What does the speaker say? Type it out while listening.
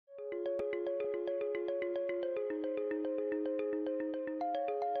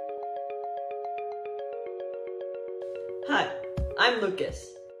I'm Lucas.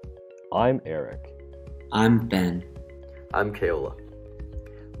 I'm Eric. I'm Ben. I'm Keola.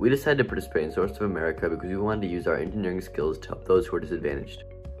 We decided to participate in Source of America because we wanted to use our engineering skills to help those who are disadvantaged.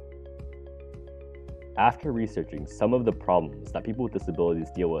 After researching some of the problems that people with disabilities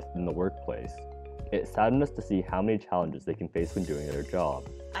deal with in the workplace, it saddened us to see how many challenges they can face when doing their job.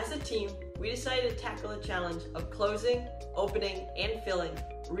 As a team, we decided to tackle the challenge of closing, opening, and filling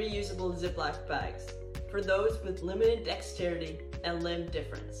reusable Ziplock bags for those with limited dexterity and limb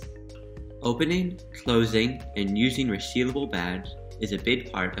difference. Opening, closing, and using resealable bags is a big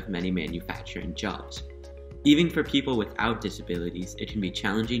part of many manufacturing jobs. Even for people without disabilities, it can be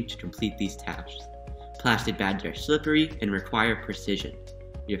challenging to complete these tasks. Plastic bags are slippery and require precision.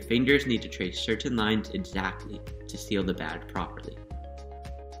 Your fingers need to trace certain lines exactly to seal the bag properly.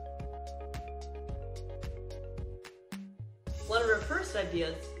 One of our first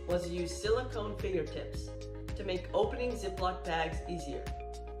ideas was to use silicone fingertips to make opening Ziploc bags easier.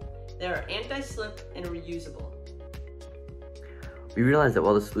 They are anti-slip and reusable. We realized that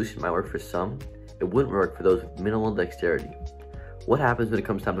while the solution might work for some, it wouldn't work for those with minimal dexterity. What happens when it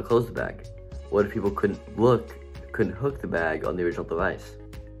comes time to close the bag? What if people couldn't hook the bag on the original device?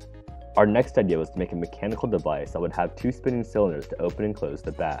 Our next idea was to make a mechanical device that would have two spinning cylinders to open and close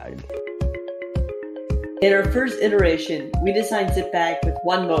the bag. In our first iteration, we designed ZipBag with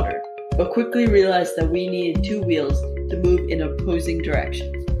one motor, but quickly realized that we needed two wheels to move in opposing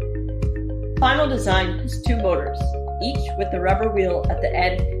directions. Final design has two motors, each with a rubber wheel at the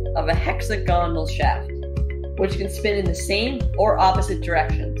end of a hexagonal shaft, which can spin in the same or opposite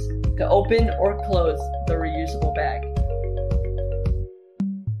directions to open or close the reusable bag.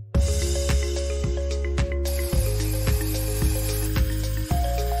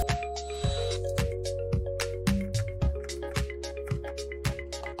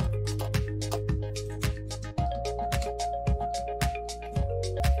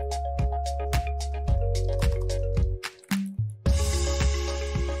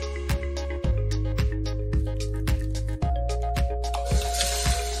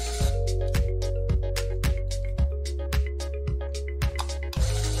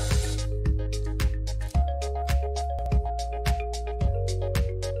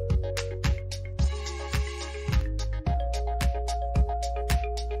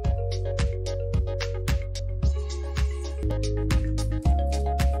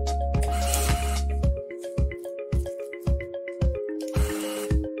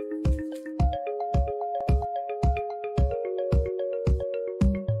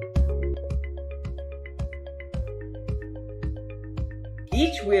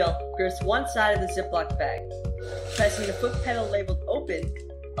 Each wheel grips one side of the Ziploc bag. Pressing the foot pedal labeled open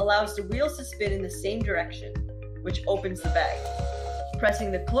allows the wheels to spin in the same direction, which opens the bag.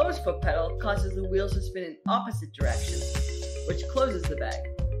 Pressing the close foot pedal causes the wheels to spin in opposite directions, which closes the bag.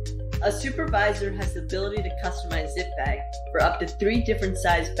 A supervisor has the ability to customize ZipBag for up to 3 different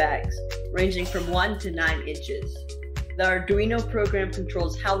size bags, ranging from 1 to 9 inches. The Arduino program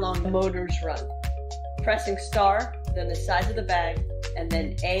controls how long the motors run. Pressing star, then the size of the bag, and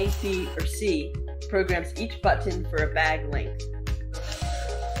then A, B, or C programs each button for a bag length.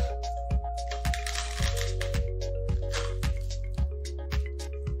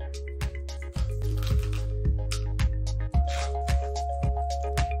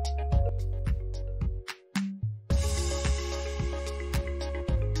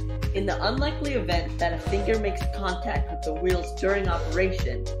 In the unlikely event that a finger makes contact with the wheels during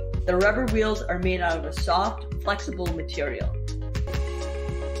operation, the rubber wheels are made out of a soft, flexible material.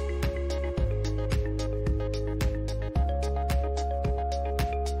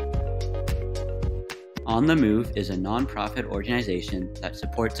 On the Move is a non-profit organization that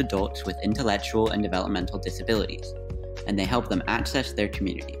supports adults with intellectual and developmental disabilities, and they help them access their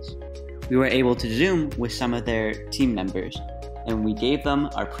communities. We were able to Zoom with some of their team members, and we gave them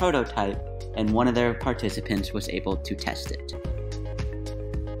our prototype, and one of their participants was able to test it.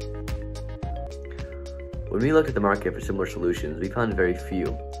 When we looked at the market for similar solutions, we found very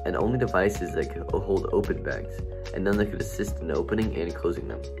few, and only devices that could hold open bags, and none that could assist in opening and closing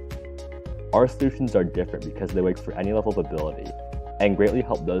them. Our solutions are different because they work for any level of ability, and greatly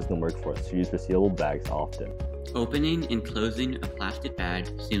help those in the workforce who use resealable bags often. Opening and closing a plastic bag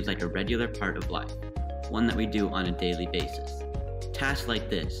seems like a regular part of life, one that we do on a daily basis. Tasks like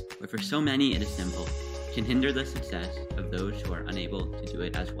this, where for so many it is simple, can hinder the success of those who are unable to do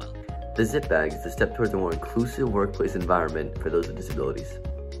it as well. The ZipBag is a step towards a more inclusive workplace environment for those with disabilities.